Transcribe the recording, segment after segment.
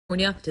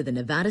to the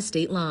Nevada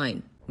state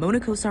line. Mona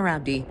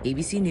Kosar-Abdi,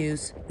 ABC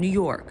News, New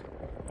York.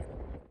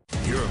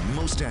 Your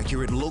most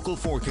accurate local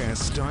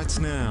forecast starts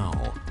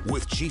now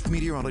with Chief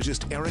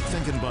Meteorologist Eric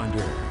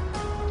Finkenbinder.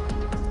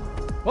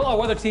 Well, our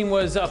weather team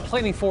was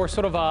planning for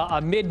sort of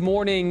a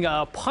mid-morning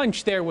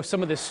punch there with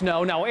some of the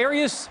snow. Now,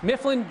 areas,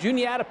 Mifflin,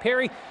 Juniata,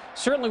 Perry,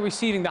 certainly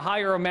receiving the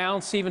higher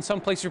amounts, even some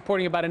places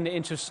reporting about an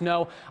inch of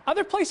snow.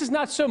 Other places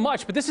not so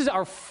much, but this is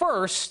our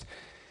first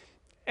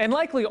and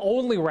likely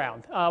only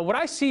round. What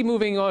I see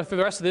moving on through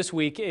the rest of this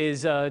week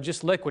is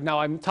just liquid. Now,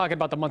 I'm talking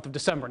about the month of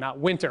December, not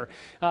winter.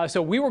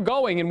 So we were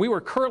going, and we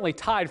were currently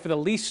tied for the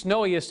least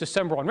snowiest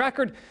December on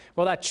record.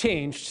 Well, that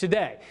changed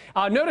today.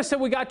 Notice that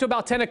we got to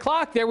about 10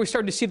 o'clock. There we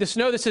started to see the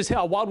snow. This is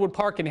Wildwood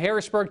Park in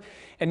Harrisburg.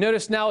 And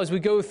notice now as we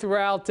go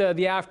throughout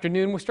the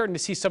afternoon, we're starting to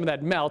see some of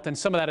that melt. And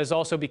some of that is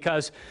also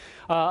because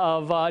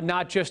of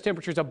not just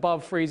temperatures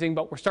above freezing,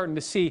 but we're starting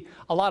to see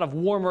a lot of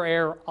warmer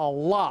air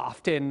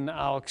aloft. And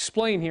I'll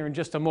explain here in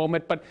just a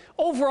moment. But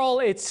overall,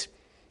 it's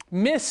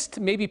mist,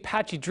 maybe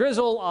patchy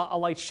drizzle, a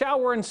light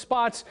shower in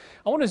spots.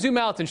 I want to zoom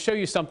out and show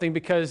you something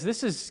because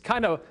this is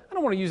kind of, I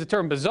don't want to use the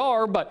term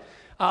bizarre, but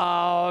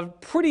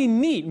pretty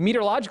neat,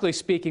 meteorologically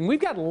speaking. We've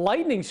got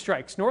lightning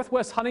strikes,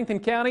 northwest Huntington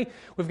County.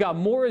 We've got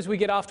more as we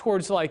get off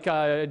towards like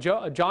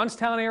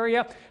Johnstown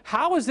area.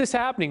 How is this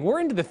happening? We're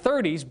into the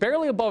 30s,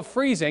 barely above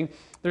freezing.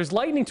 There's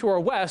lightning to our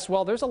west.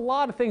 Well, there's a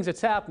lot of things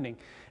that's happening.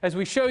 As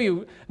we show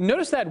you,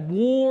 notice that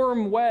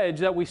warm wedge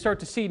that we start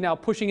to see now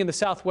pushing in the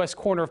southwest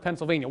corner of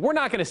Pennsylvania. We're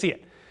not going to see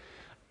it.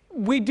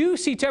 We do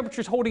see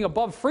temperatures holding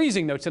above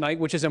freezing, though, tonight,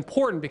 which is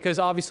important because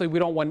obviously we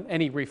don't want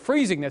any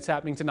refreezing that's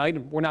happening tonight,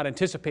 and we're not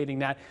anticipating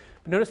that.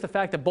 But notice the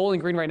fact that Bowling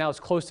Green right now is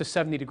close to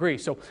 70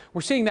 degrees. So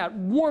we're seeing that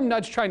warm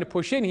nudge trying to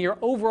push in here.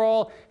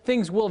 Overall,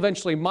 things will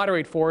eventually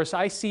moderate for us.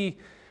 I see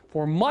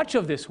for much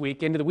of this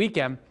week into the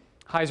weekend,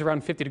 highs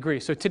around 50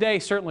 degrees. So today,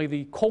 certainly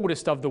the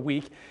coldest of the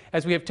week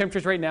as we have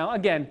temperatures right now,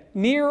 again,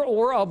 near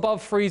or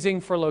above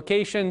freezing for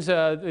locations.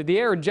 The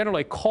air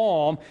generally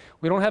calm.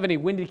 We don't have any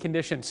windy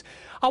conditions.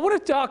 I want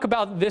to talk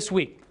about this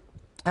week.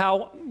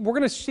 How we're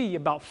going to see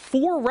about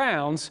 4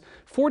 rounds,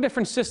 4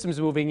 different systems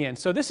moving in.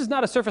 So this is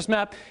not a surface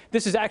map.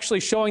 This is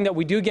actually showing that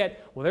we do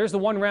get, well, there's the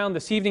 1 round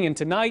this evening and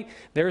tonight.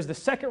 There's the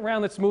 2nd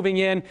round that's moving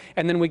in.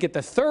 And then we get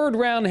the 3rd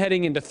round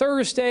heading into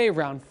Thursday.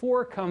 Round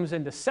 4 comes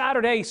into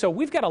Saturday. So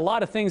we've got a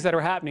lot of things that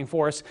are happening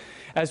for us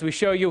as we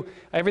show you.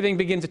 Everything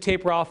begins to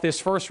taper off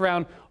this 1st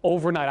round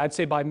overnight, I'd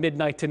say by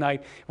midnight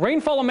tonight.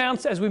 Rainfall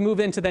amounts as we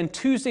move into then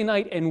Tuesday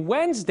night and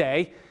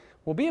Wednesday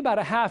will be about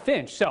a ½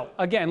 inch. So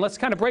again, let's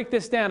kind of break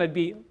this down. It'd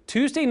be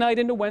Tuesday night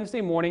into Wednesday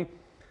morning,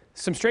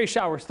 some stray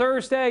showers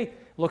Thursday.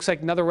 Looks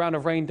like another round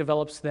of rain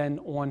develops then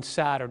on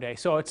Saturday.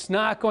 So it's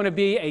not going to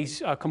be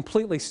a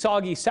completely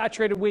soggy,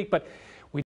 saturated week, but